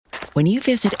When you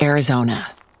visit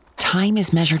Arizona, time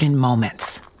is measured in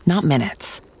moments, not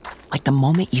minutes. Like the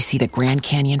moment you see the Grand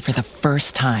Canyon for the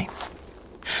first time.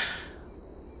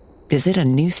 Visit a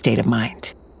new state of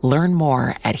mind. Learn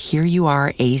more at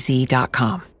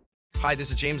hereyouareaz.com. Hi,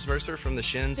 this is James Mercer from The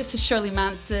Shins. This is Shirley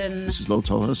Manson. This is Lo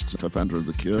Tolhurst, co-founder of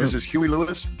The Cure. This is Huey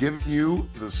Lewis giving you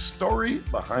the story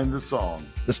behind the song.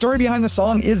 The Story Behind the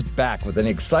Song is back with an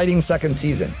exciting second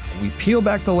season. We peel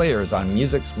back the layers on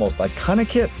music's most iconic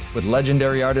hits with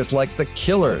legendary artists like The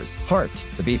Killers, Heart,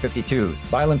 the B-52s,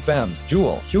 Violent Femmes,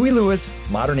 Jewel, Huey Lewis,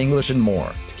 Modern English, and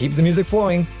more. To keep the music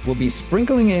flowing, we'll be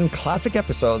sprinkling in classic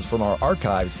episodes from our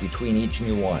archives between each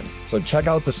new one. So check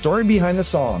out The Story Behind the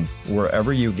Song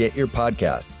wherever you get your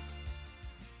podcast.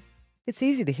 It's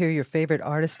easy to hear your favorite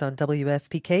artist on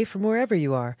WFPK from wherever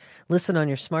you are. Listen on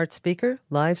your smart speaker,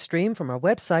 live stream from our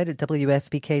website at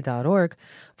WFPK.org,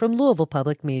 from Louisville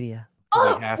Public Media.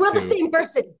 Oh, we're the same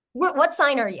person. What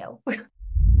sign are you?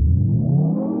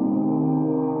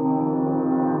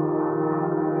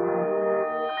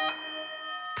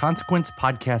 Consequence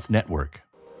Podcast Network.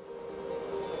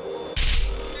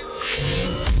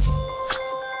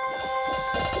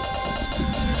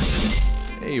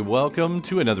 Hey, welcome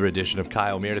to another edition of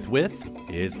Kyle Meredith With.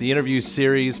 It's the interview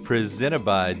series presented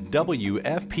by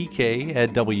WFPK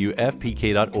at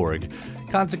WFPK.org.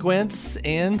 Consequence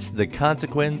and the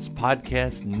Consequence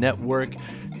Podcast Network.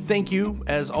 Thank you,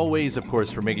 as always, of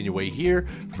course, for making your way here,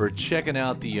 for checking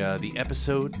out the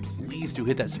episode. Please do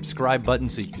hit that subscribe button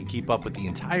so you can keep up with the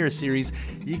entire series.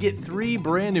 You get 3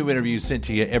 brand new interviews sent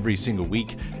to you every single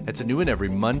week. That's a new one every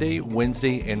Monday,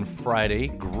 Wednesday, and Friday.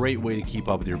 Great way to keep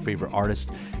up with your favorite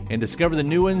artist and discover the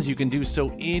new ones. You can do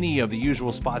so any of the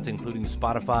usual spots, including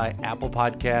Spotify, Apple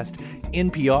Podcast,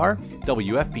 NPR,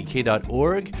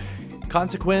 WFPK.org.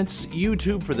 Consequence,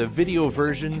 YouTube for the video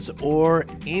versions, or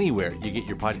anywhere you get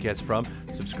your podcast from.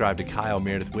 Subscribe to Kyle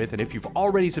Meredith With. And if you've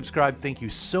already subscribed, thank you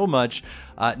so much.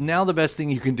 Now the best thing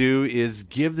you can do is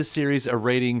give the series a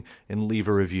rating and leave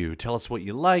a review. Tell us what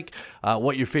you like,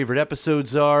 what your favorite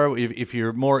episodes are. If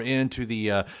you're more into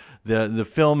the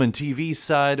film and TV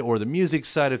side or the music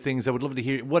side of things, I would love to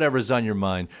hear whatever's on your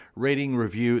mind. Rating,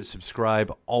 review,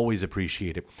 subscribe, always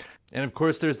appreciate it. And of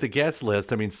course, there's the guest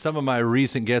list. I mean, some of my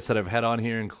recent guests that I've had on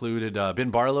here included Ben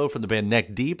Barlow from the band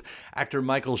Neck Deep, actor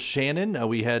Michael Shannon.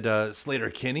 We had Slater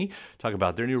Kinney talk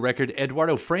about their new record.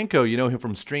 Eduardo Franco, you know him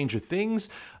from Stranger Things.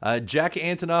 Jack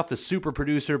Antonoff, the super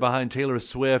producer behind Taylor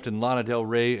Swift and Lana Del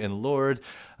Rey and Lorde.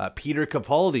 Peter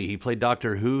Capaldi, he played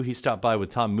Doctor Who. He stopped by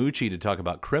with Tom Mucci to talk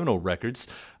about Criminal Records,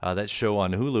 that show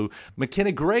on Hulu.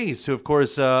 McKenna Grace, who, of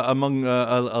course, among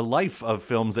a life of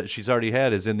films that she's already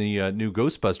had, is in the new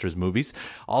Ghostbusters movies.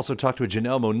 Also talked with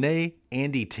Janelle Monáe,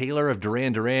 Andy Taylor of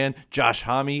Duran Duran, Josh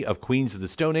Homme of Queens of the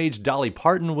Stone Age. Dolly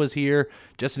Parton was here.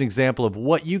 Just an example of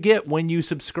what you get when you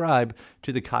subscribe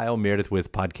to the Kyle Meredith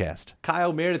With podcast.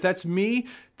 Kyle Meredith, that's me.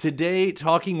 Today,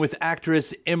 talking with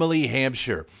actress Emily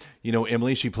Hampshire. You know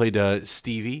Emily, she played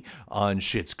Stevie on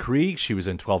Schitt's Creek. She was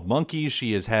in 12 Monkeys.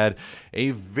 She has had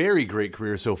a very great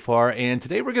career so far. And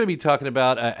today we're going to be talking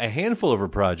about a handful of her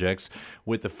projects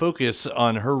with the focus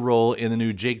on her role in the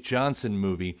new Jake Johnson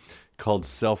movie called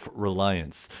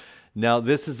Reliance. Now,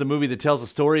 this is the movie that tells the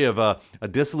story of a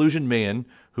disillusioned man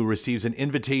who receives an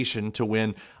invitation to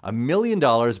win $1 million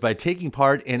by taking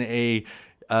part in a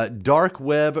dark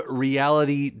web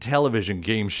reality television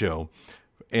game show,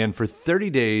 and for 30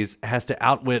 days has to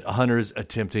outwit hunters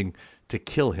attempting to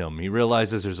kill him. He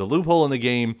realizes there's a loophole in the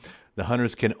game. The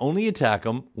hunters can only attack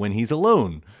him when he's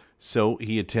alone. So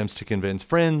he attempts to convince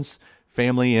friends,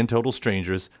 family, and total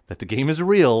strangers that the game is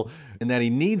real and that he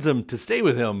needs them to stay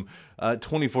with him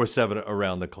 24/7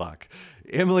 around the clock.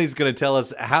 Emily's going to tell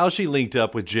us how she linked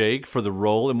up with Jake for the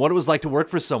role and what it was like to work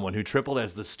for someone who tripled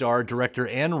as the star, director,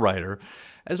 and writer,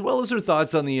 as well as her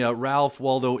thoughts on the Ralph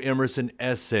Waldo Emerson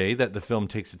essay that the film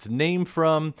takes its name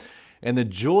from, and the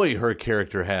joy her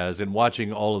character has in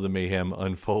watching all of the mayhem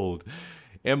unfold.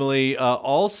 Emily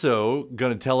also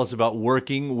going to tell us about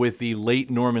working with the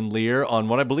late Norman Lear on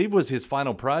what I believe was his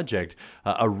final project,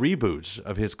 a reboot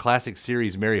of his classic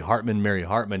series, Mary Hartman, Mary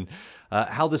Hartman.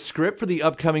 How the script for the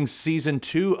upcoming season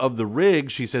 2 of The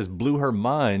Rig, she says, blew her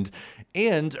mind,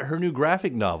 and her new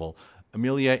graphic novel,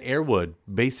 Amelia Earwood,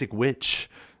 Basic Witch.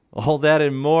 All that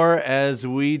and more as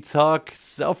we talk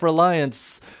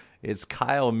self-reliance. It's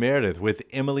Kyle Meredith with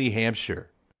Emily Hampshire.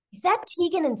 Is that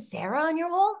Tegan and Sarah on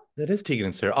your wall? That is Tegan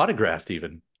and Sarah, autographed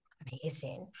even.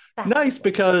 Amazing. Nice,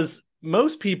 because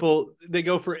most people, they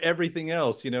go for everything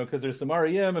else, you know, because there's some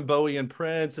REM and Bowie and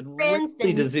Prince, and Prince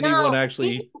rarely does anyone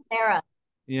actually... Tegan and Sarah.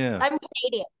 Yeah. I'm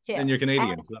Canadian, too. And you're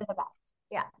Canadian. So.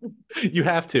 Yeah. You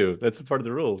have to. That's a part of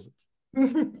the rules.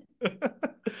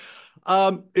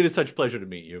 It is such a pleasure to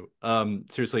meet you.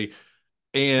 Seriously.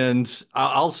 And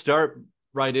I'll start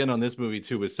right in on this movie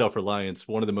too with Self-Reliance,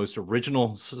 one of the most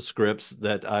original scripts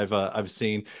that I've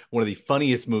seen, one of the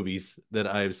funniest movies that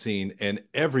I've seen, and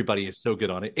everybody is so good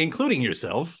on it, including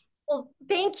yourself. Well,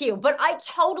 thank you. But I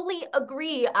totally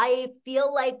agree. I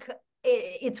feel like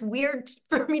it's weird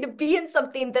for me to be in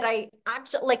something that I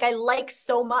actually like, I like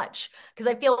so much, because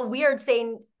I feel weird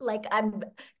saying like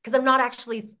because I'm not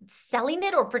actually selling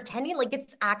it or pretending like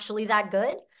it's actually that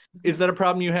good. Is that a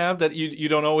problem you have, that you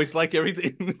don't always like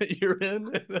everything that you're in?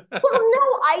 Well,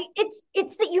 no,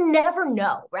 it's that you never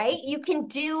know, right? You can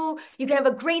have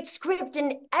a great script,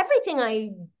 and everything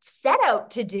I set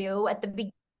out to do at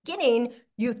the beginning,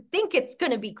 you think it's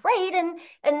going to be great, and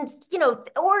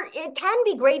or it can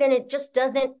be great and it just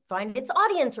doesn't find its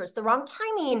audience, or it's the wrong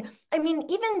timing. I mean,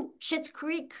 even Schitt's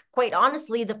Creek, quite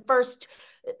honestly, the first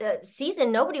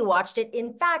season, nobody watched it.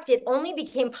 In fact, it only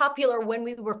became popular when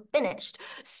we were finished.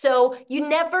 So you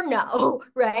never know,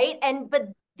 right? But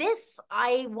this,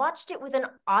 I watched it with an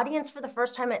audience for the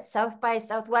first time at South by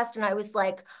Southwest, and I was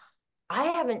like, I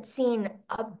haven't seen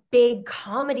a big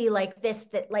comedy like this,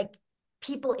 that like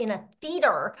people in a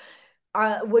theater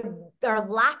are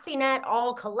laughing at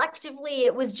all collectively.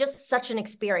 It was just such an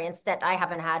experience that I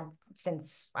haven't had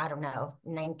since, I don't know,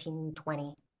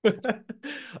 1920.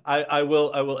 I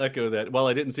will echo that. While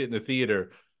I didn't see it in the theater,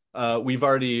 we've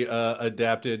already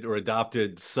adapted or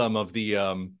adopted some of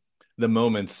the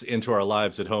moments into our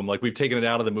lives at home. Like, we've taken it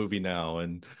out of the movie now,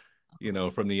 and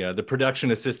from the production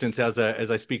assistants, as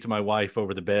I speak to my wife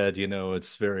over the bed,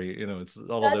 it's very, it's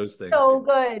all of those things. So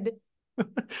good.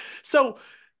 So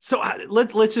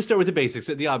let's just start with the basics,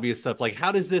 the obvious stuff. Like,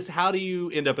 how do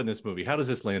you end up in this movie? How does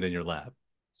this land in your lap?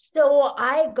 So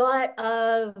I got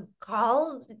a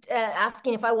call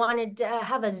asking if I wanted to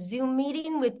have a Zoom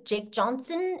meeting with Jake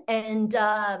Johnson, and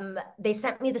they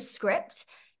sent me the script,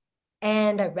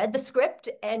 and I read the script,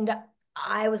 and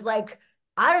I was like,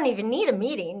 I don't even need a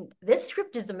meeting. This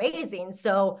script is amazing.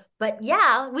 But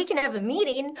yeah, we can have a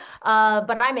meeting,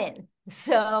 but I'm in.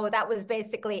 So that was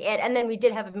basically it. And then we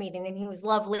did have a meeting, and he was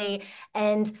lovely.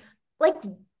 And like,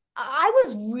 I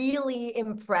was really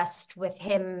impressed with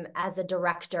him as a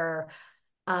director,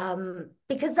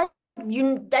 because I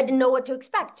didn't know what to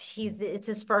expect. It's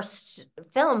his first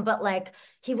film, but like,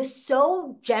 he was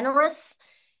so generous,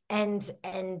 and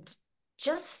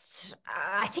just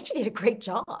I think he did a great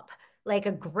job, like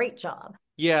a great job.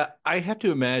 Yeah, I have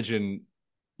to imagine,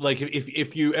 like,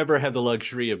 if you ever have the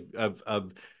luxury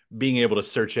of being able to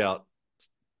search out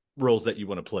roles that you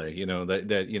want to play,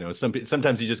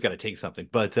 sometimes you just got to take something,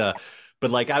 but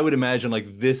like, I would imagine,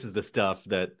 like, this is the stuff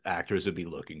that actors would be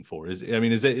looking for. Is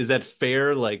that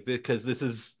fair? Like, because this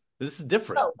is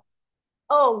different.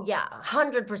 Oh yeah,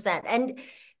 100%. And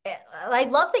I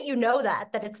love that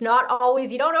that it's not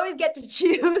always, you don't always get to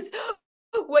choose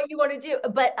what you want to do.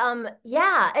 But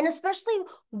yeah, and especially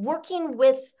working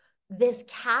with this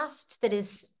cast that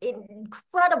is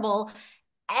incredible.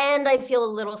 And I feel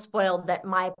a little spoiled that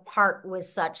my part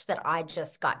was such that I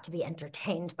just got to be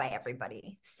entertained by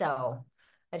everybody. So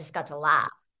I just got to laugh,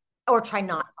 or try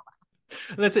not to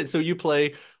laugh. That's it. So you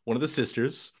play one of the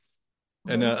sisters,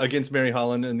 and against Mary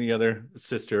Holland and the other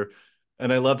sister.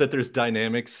 And I love that there's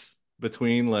dynamics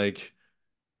between, like,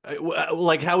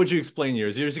 how would you explain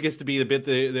yours? Yours gets to be a bit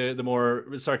the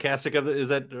more sarcastic of it. Is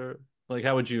that, or, like,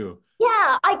 how would you?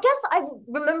 Yeah, I guess I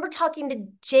remember talking to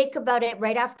Jake about it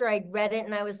right after I'd read it,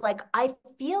 and I was like, I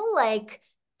feel like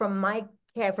from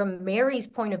Mary's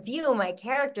point of view, my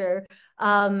character,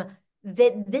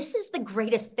 that this is the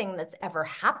greatest thing that's ever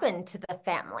happened to the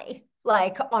family,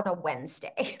 like on a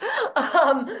Wednesday.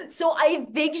 So I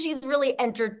think she's really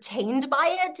entertained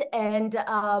by it,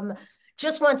 and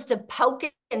just wants to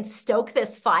poke and stoke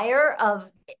this fire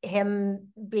of him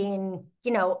being,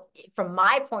 from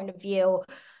my point of view,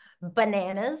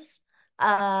 bananas,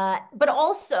 but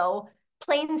also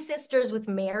playing sisters with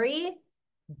Mary,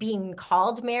 being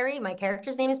called Mary. My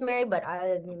character's name is Mary, but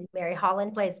Mary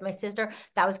Holland plays my sister.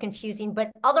 That was confusing,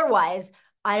 but otherwise,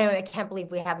 I can't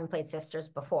believe we haven't played sisters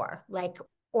before, like,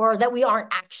 or that we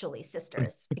aren't actually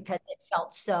sisters, because it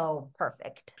felt so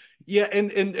perfect. Yeah,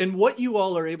 and what you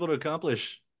all are able to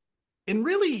accomplish in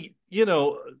really,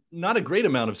 not a great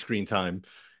amount of screen time.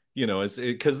 It's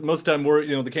because most of the time we're,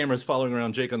 the camera's following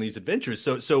around Jake on these adventures.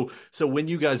 So when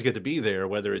you guys get to be there,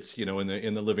 whether it's, in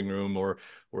the living room or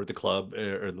at the club,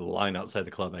 or the line outside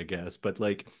the club, I guess. But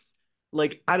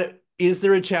is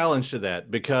there a challenge to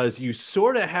that? Because you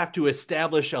sort of have to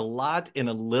establish a lot in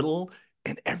a little,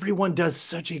 and everyone does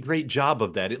such a great job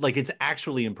of that. It's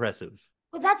actually impressive.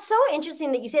 Well, that's so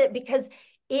interesting that you say that, because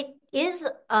it is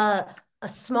a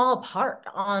small part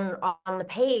on the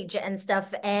page and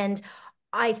stuff. And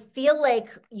I feel like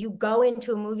you go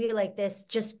into a movie like this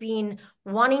just being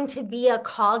wanting to be a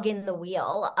cog in the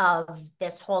wheel of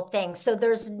this whole thing. So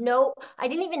I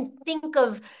didn't even think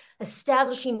of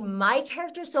establishing my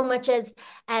character so much as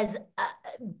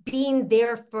being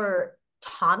there for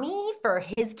Tommy, for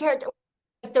his character.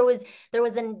 Like there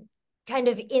was an kind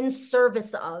of in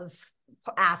service of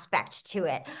aspect to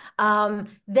it,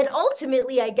 that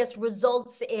ultimately, I guess,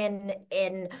 results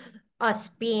in us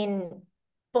being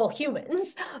full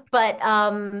humans. But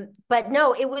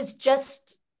no, it was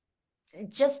just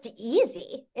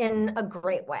easy in a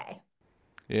great way.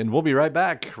 And we'll be right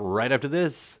back right after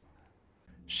this.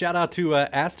 Shout out to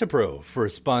Astapro for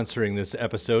sponsoring this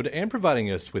episode and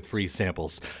providing us with free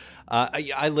samples.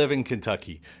 I live in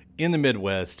Kentucky, in the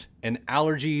Midwest, and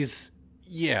allergies,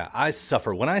 yeah, I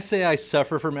suffer. When I say I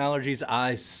suffer from allergies,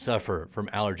 I suffer from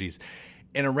allergies.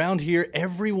 And around here,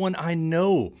 everyone I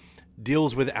know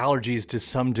deals with allergies to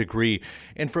some degree.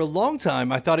 And for a long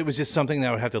time, I thought it was just something that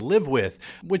I would have to live with,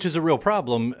 which is a real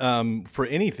problem for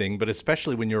anything, but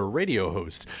especially when you're a radio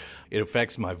host. It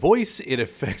affects my voice, it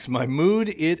affects my mood,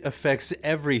 it affects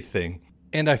everything.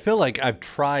 And I feel like I've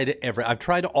tried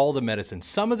all the medicines.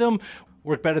 Some of them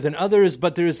work better than others,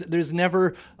 but there's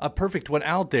never a perfect one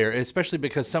out there, especially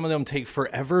because some of them take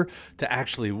forever to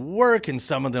actually work and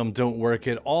some of them don't work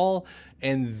at all.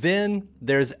 And then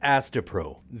there's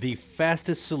Astapro, the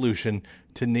fastest solution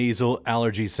to nasal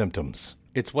allergy symptoms.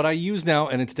 It's what I use now,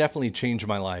 and it's definitely changed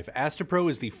my life. Astapro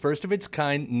is the first of its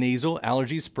kind nasal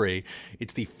allergy spray.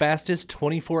 It's the fastest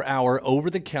 24-hour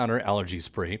over-the-counter allergy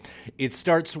spray. It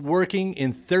starts working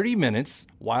in 30 minutes,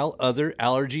 while other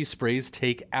allergy sprays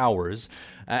take hours.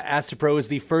 Astapro is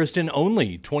the first and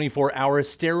only 24-hour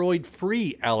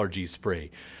steroid-free allergy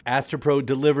spray. Astapro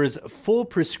delivers full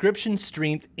prescription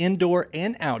strength indoor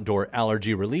and outdoor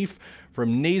allergy relief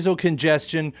from nasal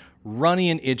congestion, runny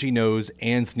and itchy nose,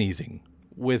 and sneezing.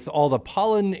 With all the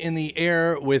pollen in the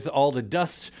air, with all the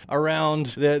dust around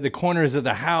the corners of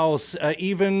the house,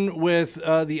 even with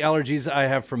the allergies I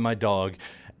have from my dog,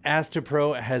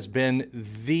 Astapro has been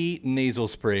the nasal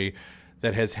spray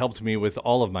that has helped me with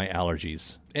all of my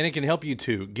allergies. And it can help you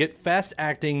too. Get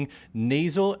fast-acting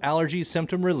nasal allergy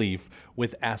symptom relief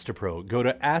with Astapro. Go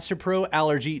to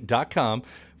astaproallergy.com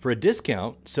for a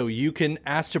discount so you can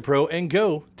Astapro and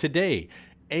go today.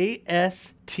 ASTEPRO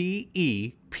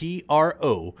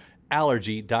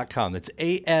allergy.com. That's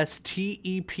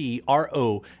ASTEPRO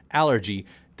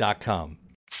allergy.com.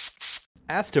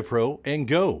 Astapro and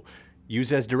go.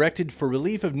 Use as directed for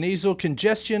relief of nasal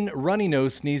congestion, runny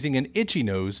nose, sneezing, and itchy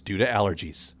nose due to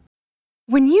allergies.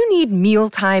 When you need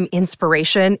mealtime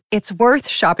inspiration, it's worth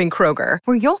shopping Kroger,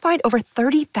 where you'll find over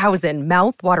 30,000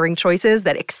 mouth-watering choices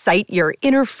that excite your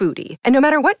inner foodie. And no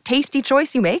matter what tasty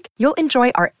choice you make, you'll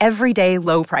enjoy our everyday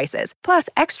low prices, plus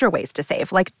extra ways to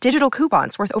save, like digital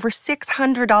coupons worth over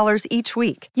 $600 each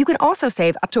week. You can also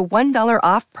save up to $1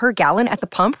 off per gallon at the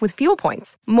pump with fuel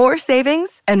points. More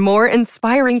savings and more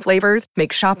inspiring flavors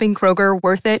make shopping Kroger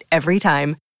worth it every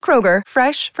time. Kroger,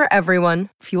 fresh for everyone.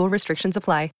 Fuel restrictions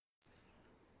apply.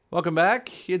 Welcome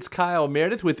back. It's Kyle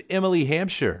Meredith with Emily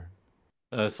Hampshire.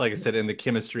 It's like I said, in the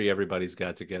chemistry everybody's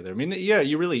got together. I mean, yeah,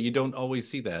 you don't always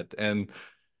see that. And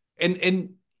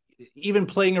even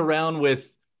playing around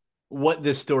with what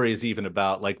this story is even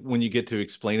about, like when you get to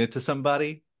explain it to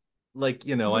somebody, like,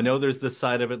 I know there's this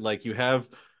side of it, like you have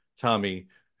Tommy,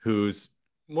 who's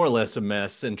more or less a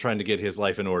mess and trying to get his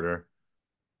life in order.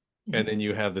 And then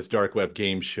you have this dark web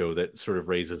game show that sort of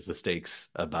raises the stakes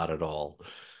about it all.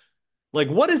 Like,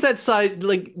 what is that side,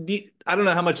 like, I don't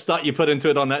know how much thought you put into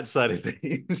it on that side of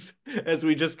things as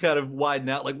we just kind of widen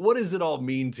out. Like, what does it all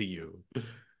mean to you?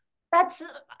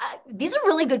 These are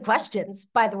really good questions,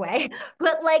 by the way.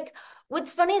 But like,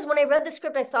 what's funny is when I read the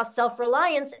script, I saw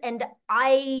self-reliance, and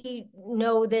I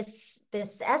know this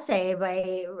essay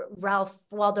by Ralph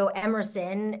Waldo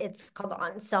Emerson. It's called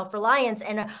On Self-Reliance.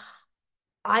 And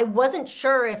I wasn't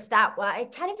sure if I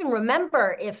can't even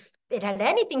remember if it had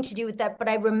anything to do with that, but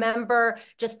I remember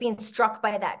just being struck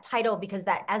by that title because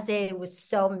that essay was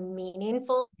so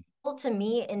meaningful to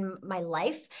me in my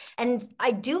life. And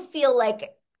I do feel like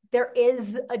there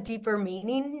is a deeper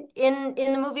meaning in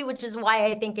the movie, which is why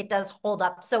I think it does hold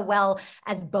up so well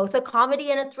as both a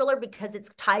comedy and a thriller, because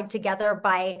it's tied together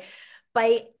by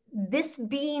this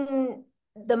being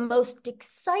the most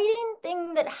exciting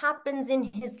thing that happens in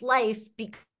his life,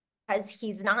 because because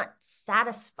he's not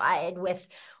satisfied with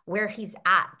where he's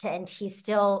at. And he's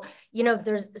still,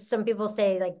 there's some people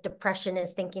say like depression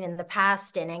is thinking in the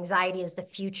past and anxiety is the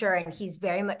future. And he's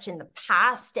very much in the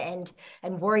past and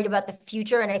worried about the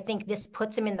future. And I think this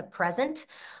puts him in the present.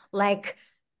 Like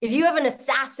if you have an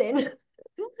assassin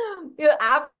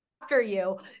after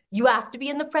you have to be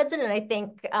in the present. And I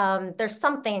think there's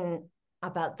something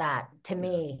about that to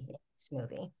me in this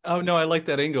movie. Oh no, I like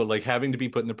that angle, like having to be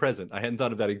put in the present. I hadn't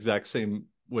thought of that exact same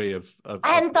way of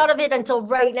I hadn't thought of it until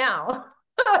right now.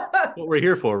 What we're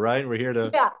here for, right? We're here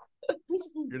to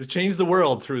here to change the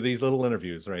world through these little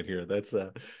interviews right here. That's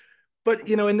but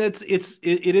and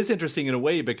it is interesting in a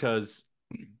way because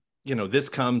this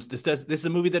is a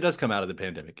movie that does come out of the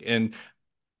pandemic. And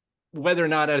whether or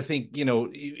not, I think,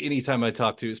 anytime I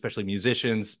talk to especially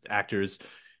musicians, actors,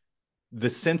 the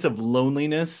sense of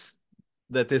loneliness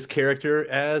that this character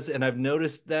has, and I've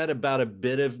noticed that about a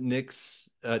bit of Nick's,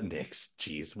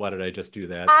 geez, why did I just do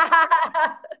that?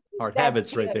 Hard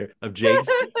habits right there of Jake's,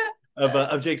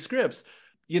 of Jake's scripts.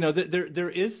 There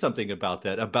is something about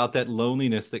that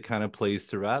loneliness that kind of plays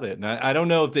throughout it. And I don't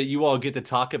know if that you all get to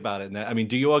talk about it. I mean,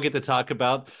 do you all get to talk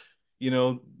about,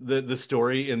 the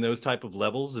story in those type of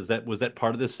levels? Was that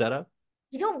part of the setup?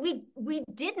 We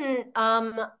didn't,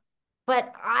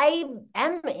 but I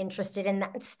am interested in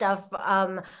that stuff.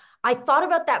 I thought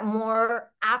about that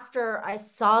more after I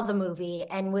saw the movie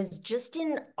and was just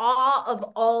in awe of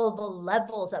all the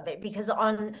levels of it, because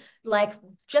on like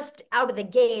just out of the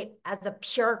gate as a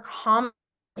pure comedy,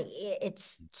 it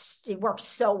works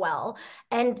so well.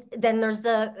 And then there's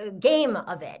the game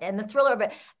of it and the thriller of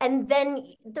it. And then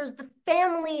there's the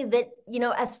family that,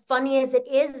 as funny as it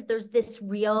is, there's this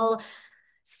real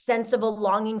sense of a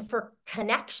longing for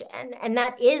connection. And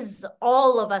that is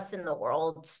all of us in the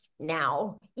world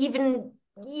now. Even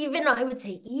I would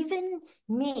say, even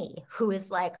me, who is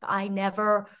like, I'm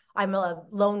a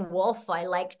lone wolf. I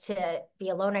like to be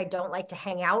alone. I don't like to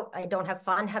hang out. I don't have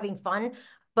fun having fun.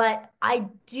 But I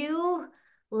do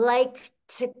like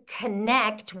to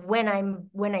connect when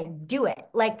I do it.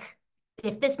 Like,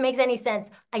 if this makes any sense,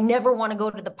 I never want to go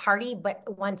to the party, but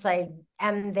once I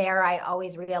am there, I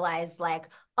always realize like,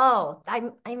 oh,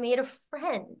 I made a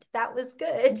friend. That was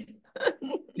good.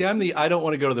 Yeah, I don't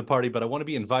want to go to the party, but I want to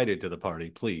be invited to the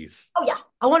party, please. Oh yeah,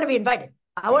 I want to be invited.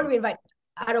 I want to be invited.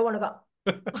 I don't want to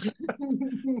go.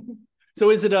 So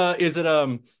is it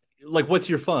like, what's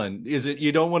your fun? Is it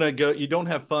you don't want to go, you don't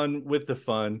have fun with the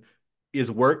fun? Is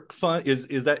work fun? Is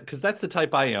that, because that's the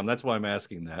type I am. That's why I'm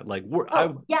asking that. Like,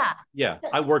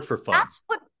 I work for fun. That's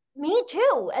what me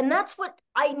too. And that's what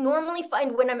I normally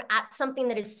find when I'm at something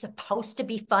that is supposed to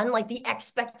be fun. Like the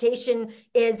expectation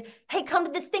is, hey, come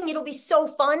to this thing. It'll be so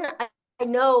fun. I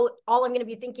know all I'm going to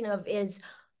be thinking of is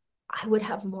I would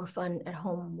have more fun at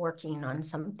home working on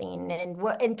something. And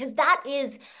because that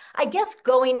is, I guess,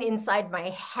 going inside my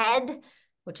head,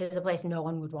 which is a place no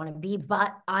one would want to be,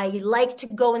 but I like to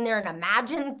go in there and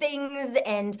imagine things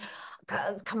and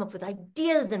come up with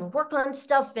ideas and work on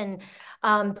stuff and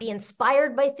be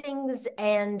inspired by things.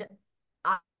 And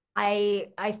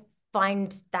I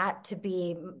find that to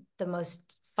be the most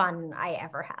fun I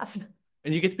ever have.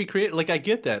 And you get to be creative. Like, I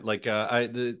get that. Like,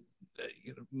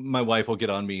 my wife will get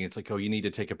on me. It's like, oh, you need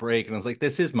to take a break. And I was like,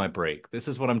 this is my break. This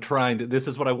is what this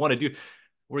is what I want to do.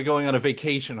 We're going on a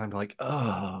vacation. I'm like,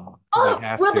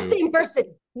 we're the same person.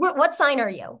 What sign are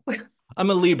you? I'm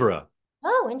a Libra.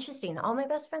 Oh, interesting. All my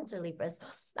best friends are Libras.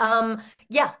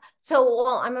 Yeah. So,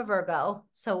 well, I'm a Virgo,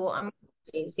 so I'm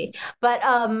crazy. But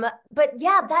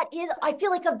yeah, that is, I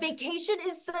feel like a vacation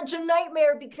is such a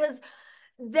nightmare because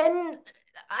then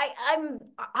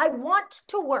I want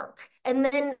to work and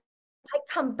then I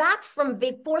come back from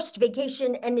forced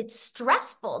vacation and it's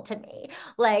stressful to me,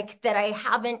 like that I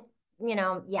haven't,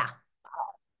 yeah.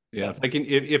 Yeah,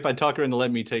 if I talk her into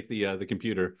letting me take the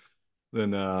computer, then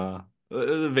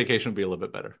the vacation will be a little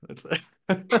bit better.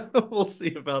 We'll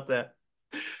see about that.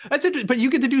 That's interesting, but you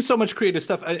get to do so much creative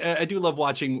stuff. I do love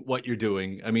watching what you're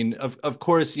doing. I mean, of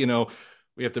course,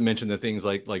 we have to mention the things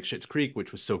like Schitt's Creek,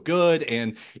 which was so good,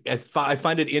 and I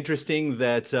find it interesting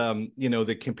that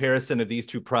the comparison of these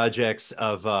two projects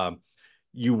of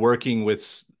you working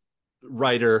with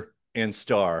writer and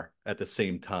star at the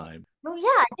same time. Oh yeah,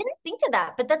 I didn't think of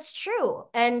that, but that's true.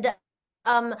 And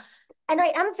I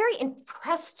am very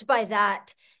impressed by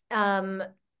that.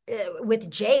 With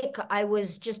Jake, I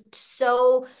was just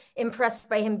so impressed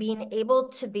by him being able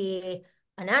to be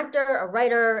an actor, a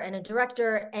writer, and a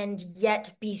director, and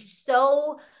yet be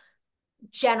so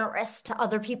generous to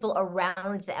other people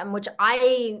around them, which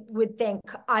I would think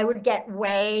I would get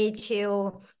way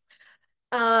too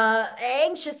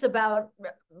anxious about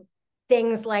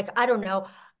things like, I don't know,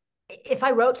 if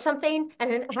I wrote something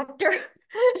and an actor and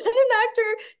an actor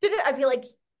did it, I'd be like,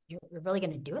 you're really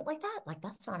going to do it like that? Like,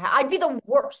 that's not how. I'd be the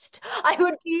worst. I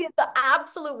would be the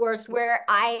absolute worst, where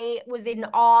I was in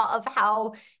awe of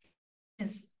how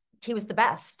he was the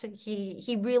best.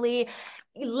 He really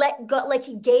let go, like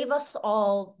he gave us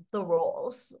all the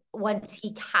roles once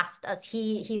he cast us.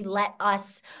 He let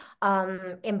us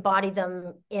embody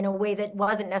them in a way that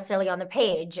wasn't necessarily on the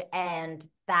page, and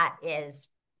that is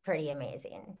pretty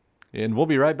amazing. And we'll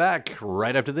be right back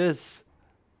right after this.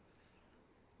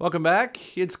 Welcome back.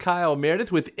 It's Kyle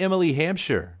Meredith with Emily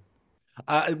Hampshire.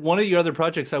 One of your other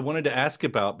projects I wanted to ask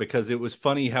about, because it was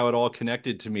funny how it all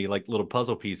connected to me like little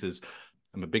puzzle pieces.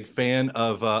 I'm a big fan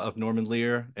of Norman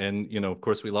Lear, and of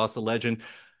course, we lost a legend.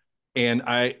 And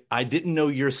I didn't know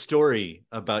your story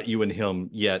about you and him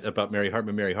yet, about Mary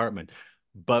Hartman.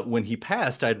 But when he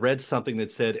passed, I'd read something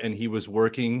that said, and he was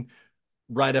working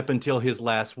right up until his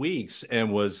last weeks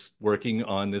and was working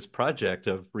on this project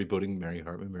of rebooting Mary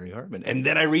Hartman. And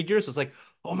then I read yours. It's like,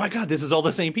 oh my God, this is all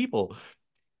the same people.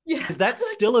 Yeah. Is that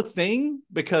still a thing?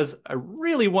 Because I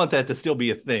really want that to still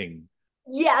be a thing.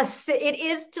 Yes, it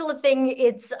is still a thing.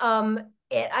 It's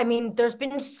I mean, there's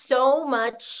been so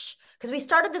much, because we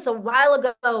started this a while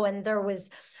ago, and there was,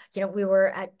 we were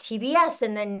at TBS,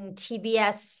 and then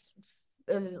TBS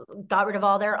got rid of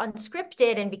all their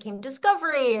unscripted and became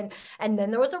Discovery, and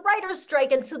then there was a writer's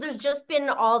strike, and so there's just been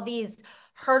all these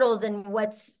hurdles. And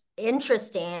what's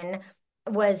interesting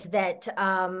was that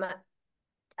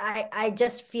I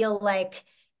just feel like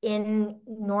in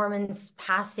Norman's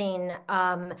passing,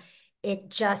 it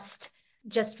just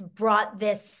brought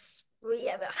this.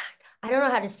 I don't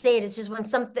know how to say it. It's just when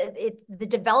the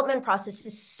development process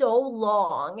is so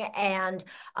long, and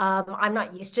I'm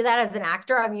not used to that as an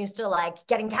actor. I'm used to like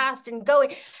getting cast and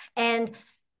going, and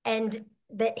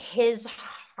that his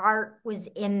heart was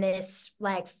in this,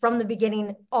 like from the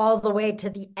beginning all the way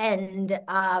to the end,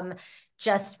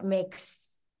 just makes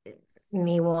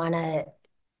me want to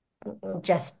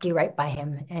just do right by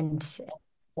him and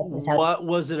get this out. What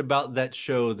was it about that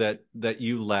show that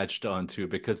you latched onto?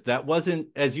 Because that wasn't,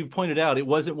 as you pointed out, it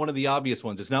wasn't one of the obvious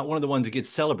ones. It's not one of the ones that gets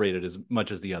celebrated as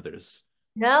much as the others.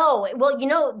 No, well,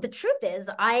 the truth is,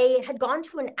 I had gone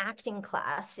to an acting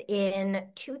class in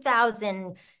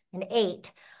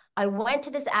 2008. I went to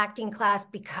this acting class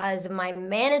because my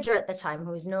manager at the time,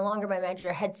 who is no longer my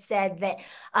manager, had said that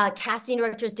casting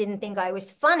directors didn't think I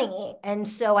was funny. And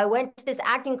so I went to this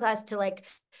acting class to like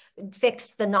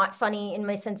fix the not funny in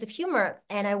my sense of humor.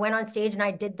 And I went on stage and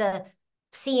I did the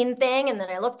scene thing. And then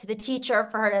I looked to the teacher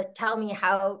for her to tell me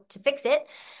how to fix it.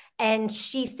 And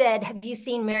she said, have you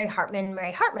seen Mary Hartman?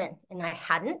 And I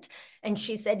hadn't. And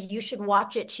she said, you should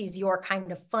watch it. She's your kind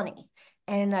of funny.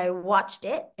 And I watched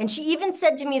it. And she even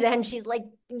said to me then, she's like,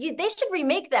 they should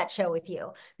remake that show with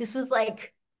you. This was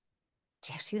like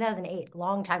 2008,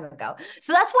 long time ago.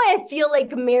 So that's why I feel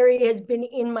like Mary has been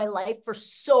in my life for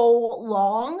so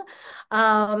long.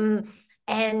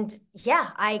 And yeah,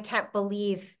 I can't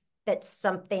believe that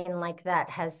something like that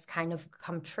has kind of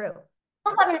come true.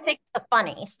 Still haven't fixed the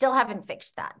funny. Still haven't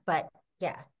fixed that. But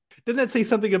yeah. Didn't that say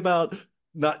something about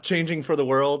not changing for the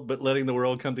world, but letting the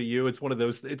world come to you? It's one of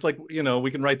those, it's like,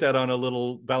 we can write that on a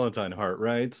little Valentine heart,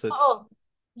 right? So oh,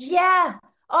 yeah.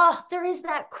 Oh, there is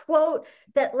that quote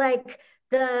that like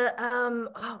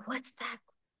what's that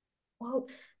quote?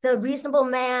 The reasonable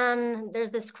man,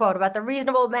 there's this quote about the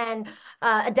reasonable man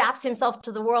adapts himself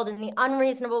to the world, and the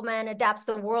unreasonable man adapts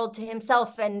the world to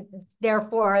himself, and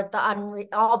therefore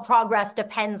all progress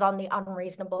depends on the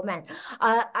unreasonable man.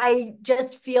 I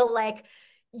just feel like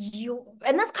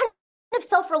and that's kind of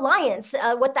self-reliance.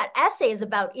 What that essay is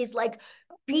about is like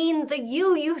being the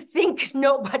you think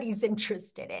nobody's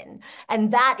interested in,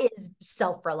 and that is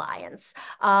self-reliance.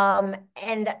 And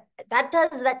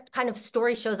that kind of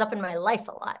story shows up in my life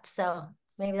a lot. So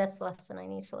maybe that's the lesson I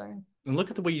need to learn. And look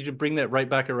at the way you bring that right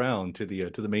back around to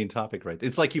the main topic, right?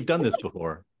 It's like you've done this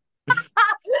before. No, I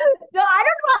don't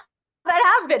know how that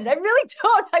happened. I really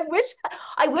don't.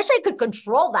 I wish I could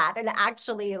control that and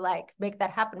actually like make that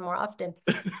happen more often.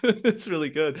 It's really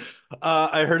good.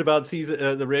 I heard about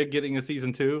the Rig getting a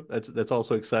season 2. That's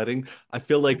also exciting. I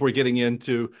feel like we're getting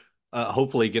into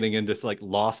hopefully getting into like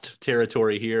lost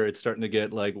territory here. It's starting to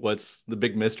get like, what's the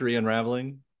big mystery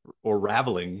unraveling or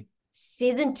raveling?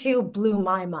 Season 2 blew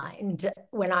my mind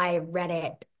when I read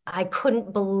it. I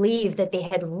couldn't believe that they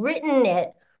had written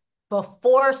it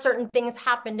before certain things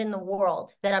happened in the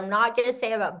world that I'm not going to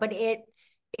say about, but it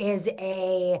is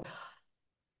a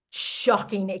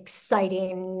shocking,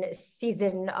 exciting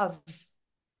season of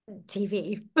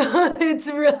TV. It's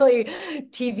really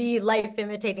TV, life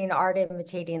imitating art,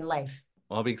 imitating life.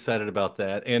 I'll be excited about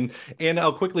that. And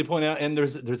I'll quickly point out, and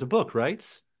there's a book,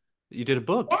 right? You did a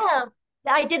book. Yeah,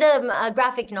 I did a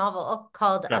graphic novel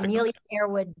called Graphic Amelia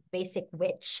novel. Fairwood Basic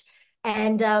Witch.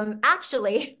 And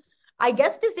actually, I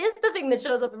guess this is the thing that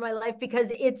shows up in my life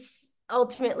because it's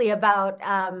ultimately about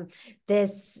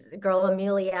this girl,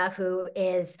 Amelia, who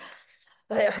is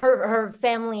her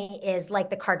family is like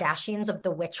the Kardashians of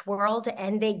the witch world,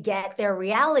 and they get their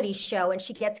reality show, and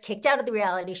she gets kicked out of the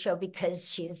reality show because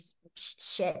she's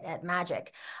shit at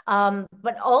magic.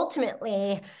 But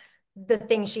ultimately, the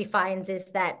thing she finds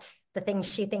is that the thing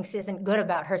she thinks isn't good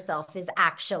about herself is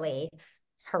actually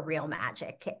her real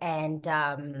magic, and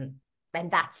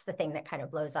that's the thing that kind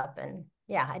of blows up. And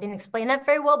yeah, I didn't explain that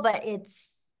very well, but it's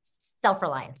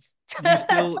self-reliance. You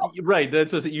still right.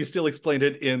 That's what you still explained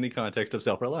it in the context of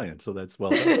self-reliance, so that's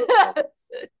well done.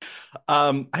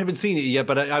 I haven't seen it yet,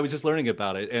 but I was just learning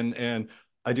about it, and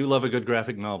I do love a good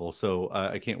graphic novel, so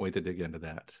I can't wait to dig into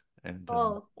that. And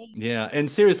Oh, yeah,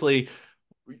 and seriously,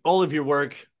 all of your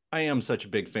work, I am such a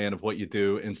big fan of what you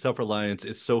do, and Self-Reliance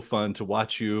is so fun to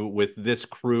watch you with this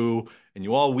crew, and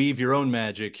you all weave your own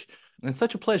magic. And it's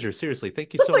such a pleasure. Seriously,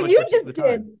 thank you look so what much you for taking just the did.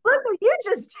 time. Look what you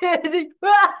just did.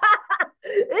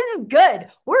 This is good.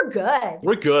 We're good.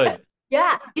 We're good.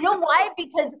 Yeah. You know why?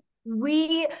 Because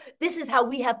this is how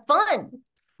we have fun.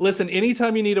 Listen,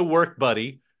 anytime you need a work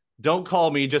buddy, don't call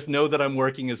me. Just know that I'm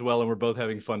working as well, and we're both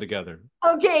having fun together.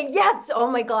 Okay. Yes. Oh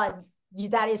my God.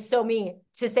 That is so me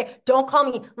to say. Don't call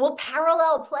me. We'll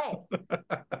parallel play.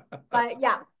 But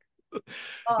yeah.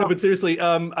 No, but seriously,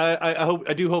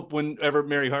 I do hope whenever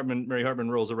Mary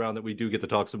Hartman rolls around that we do get to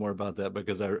talk some more about that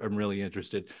because I'm really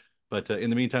interested. But in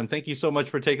the meantime, thank you so much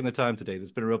for taking the time today.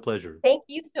 It's been a real pleasure. Thank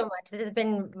you so much. This has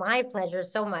been my pleasure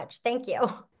so much. Thank you.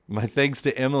 My thanks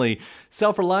to Emily.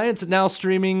 Self-Reliance now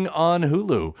streaming on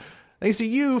Hulu. Thanks to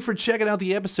you for checking out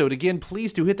the episode. Again,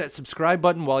 please do hit that subscribe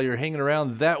button while you're hanging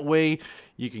around. That way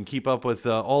you can keep up with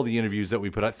all the interviews that we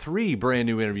put out. 3 brand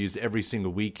new interviews every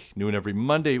single week. New and every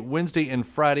Monday, Wednesday, and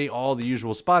Friday. All the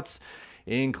usual spots,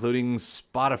 including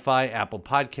Spotify, Apple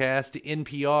Podcast,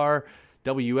 NPR,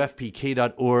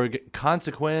 WFPK.org,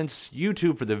 Consequence,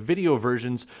 YouTube for the video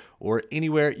versions, or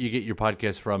anywhere you get your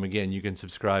podcast from. Again, you can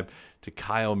subscribe to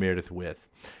Kyle Meredith With.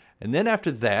 And then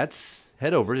after that,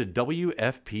 head over to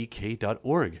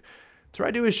WFPK.org. That's where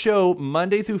I do a show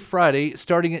Monday through Friday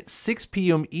starting at 6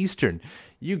 p.m. Eastern.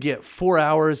 You get 4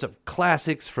 hours of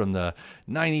classics from the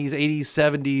 90s, 80s,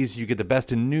 70s. You get the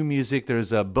best in new music.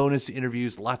 There's bonus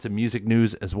interviews, lots of music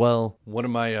news as well. One of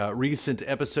my recent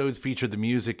episodes featured the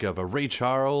music of Ray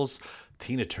Charles,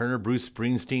 Tina Turner, Bruce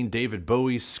Springsteen, David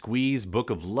Bowie, Squeeze,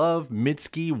 Book of Love,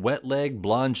 Mitski, Wet Leg,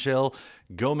 Blonde Shell,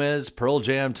 Gomez, Pearl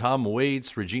Jam, Tom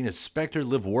Waits, Regina Spektor,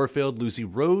 Liv Warfield, Lucy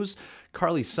Rose,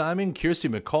 Carly Simon, Kirsty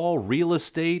MacColl, Real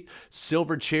Estate,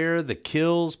 Silverchair, The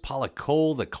Kills, Paula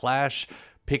Cole, The Clash,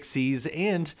 Pixies,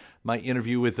 and my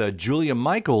interview with Julia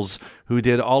Michaels, who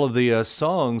did all of the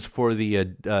songs for the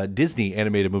Disney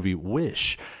animated movie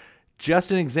Wish.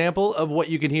 Just an example of what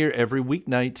you can hear every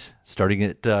weeknight starting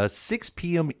at 6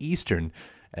 p.m. Eastern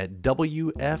at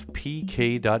WFPK.org.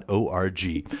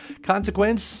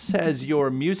 Consequence has your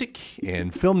music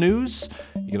and film news.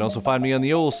 You can also find me on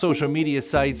the old social media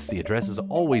sites. The address is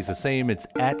always the same. It's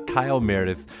at Kyle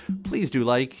Meredith. Please do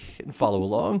like and follow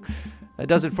along. That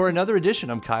does it for another edition.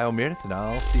 I'm Kyle Meredith, and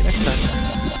I'll see you next time.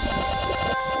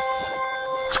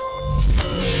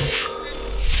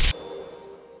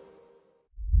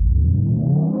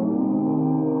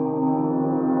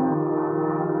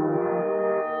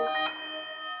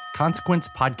 Consequence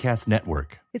Podcast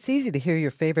Network. It's easy to hear your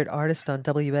favorite artist on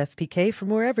WFPK from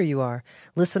wherever you are.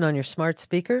 Listen on your smart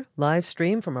speaker, live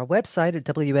stream from our website at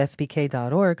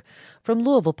WFPK.org from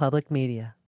Louisville Public Media.